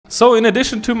So in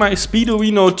addition to my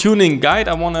Speeduino tuning guide,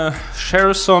 I want to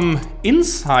share some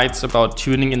insights about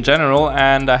tuning in general,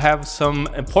 and I have some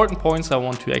important points I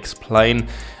want to explain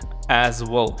as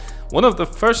well. One of the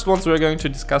first ones we're going to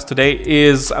discuss today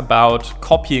is about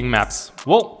copying maps.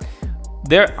 Well,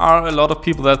 there are a lot of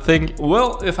people that think,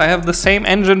 well, if I have the same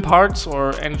engine parts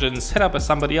or engine setup as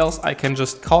somebody else, I can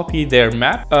just copy their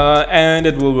map and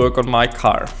it will work on my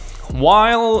car.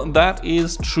 While that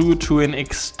is true to an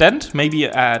extent, maybe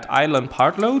at island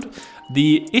part load,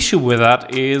 the issue with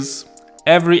that is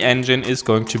every engine is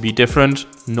going to be different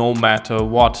no matter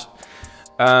what.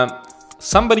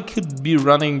 Somebody could be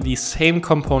running the same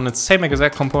components, same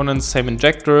exact components, same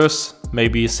injectors,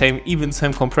 maybe even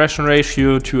same compression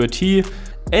ratio to a T.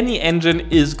 Any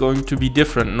engine is going to be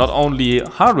different, not only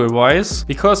hardware-wise,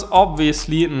 because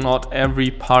obviously not every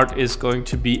part is going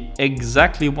to be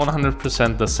exactly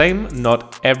 100% the same.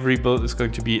 Not every build is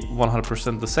going to be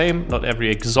 100% the same. Not every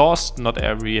exhaust, not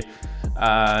every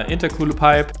intercooler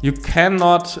pipe. You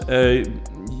cannot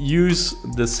use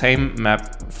the same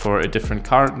map for a different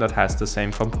car that has the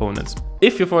same components.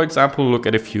 If you, for example, look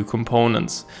at a few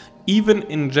components, even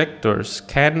injectors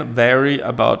can vary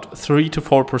about 3 to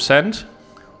 4%.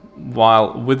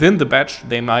 While within the batch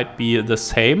they might be the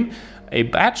same, a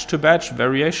batch-to-batch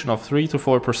variation of 3 to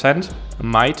 4%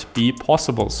 might be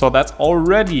possible. So that's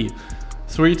already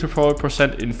 3 to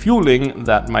 4% in fueling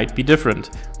that might be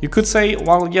different. You could say,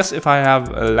 well, yes, if I have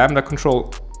a lambda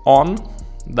control on,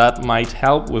 that might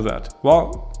help with that.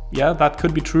 Well, yeah, that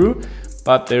could be true,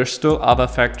 but there's still other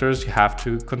factors you have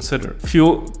to consider.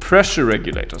 Fuel pressure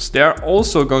regulators, they are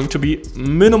also going to be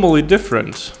minimally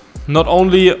different. Not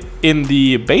only in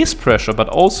the base pressure, but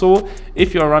also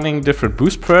if you're running different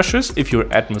boost pressures, if your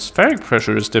atmospheric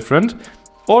pressure is different,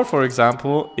 or for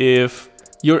example, if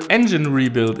your engine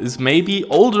rebuild is maybe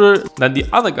older than the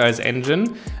other guy's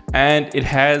engine and it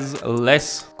has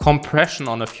less compression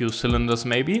on a few cylinders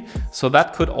maybe. So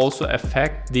that could also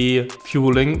affect the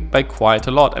fueling by quite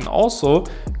a lot, and also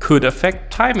could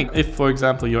affect timing. If, for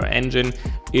example, your engine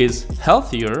is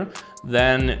healthier,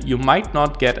 then you might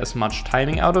not get as much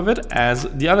timing out of it as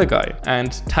the other guy.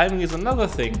 And timing is another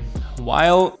thing.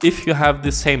 While if you have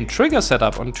the same trigger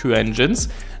setup on two engines,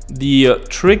 the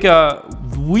trigger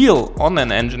wheel on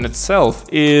an engine itself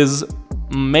is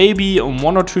maybe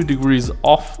 1 or 2 degrees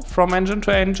off from engine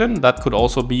to engine. That could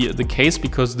also be the case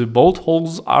because the bolt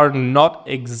holes are not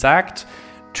exact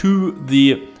to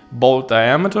the bolt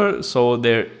diameter. So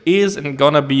there is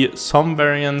gonna be some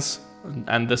variance.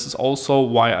 And this is also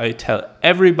why I tell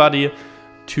everybody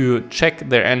to check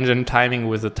their engine timing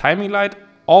with a timing light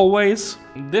always.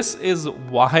 This is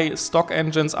why stock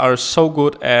engines are so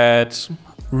good at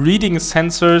reading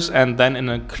sensors and then in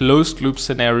a closed loop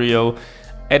scenario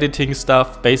editing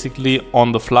stuff basically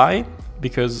on the fly,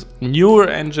 because newer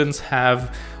engines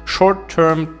have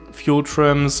short-term fuel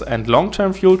trims and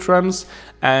long-term fuel trims.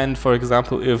 And for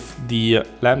example, if the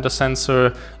lambda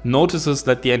sensor notices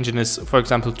that the engine is, for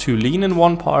example, too lean in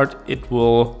one part, it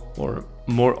will, or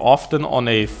more often on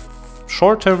a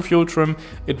short-term fuel trim,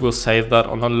 it will save that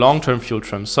on a long-term fuel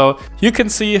trim. So you can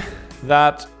see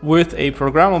that with a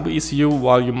programmable ECU,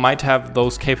 while you might have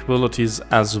those capabilities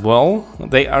as well,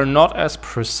 they are not as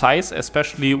precise,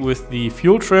 especially with the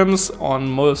fuel trims. On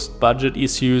most budget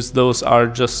ECUs, those are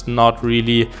just not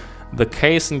really the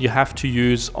case, and you have to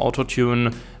use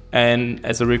auto-tune and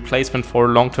as a replacement for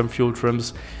long-term fuel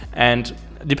trims. And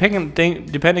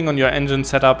depending on your engine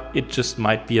setup, it just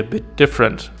might be a bit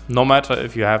different, no matter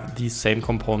if you have these same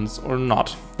components or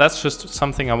not. That's just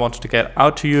something I wanted to get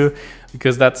out to you,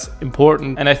 because that's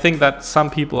important. And I think that some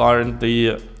people are in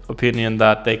the opinion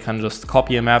that they can just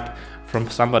copy a map from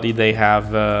somebody they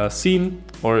have seen,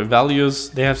 or values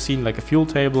they have seen, like a fuel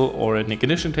table or an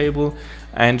ignition table,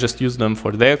 and just use them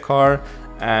for their car,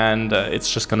 and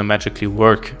it's just gonna magically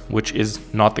work, which is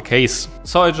not the case.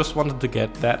 So I just wanted to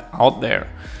get that out there.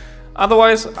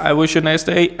 Otherwise, I wish you a nice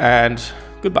day and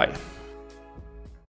goodbye.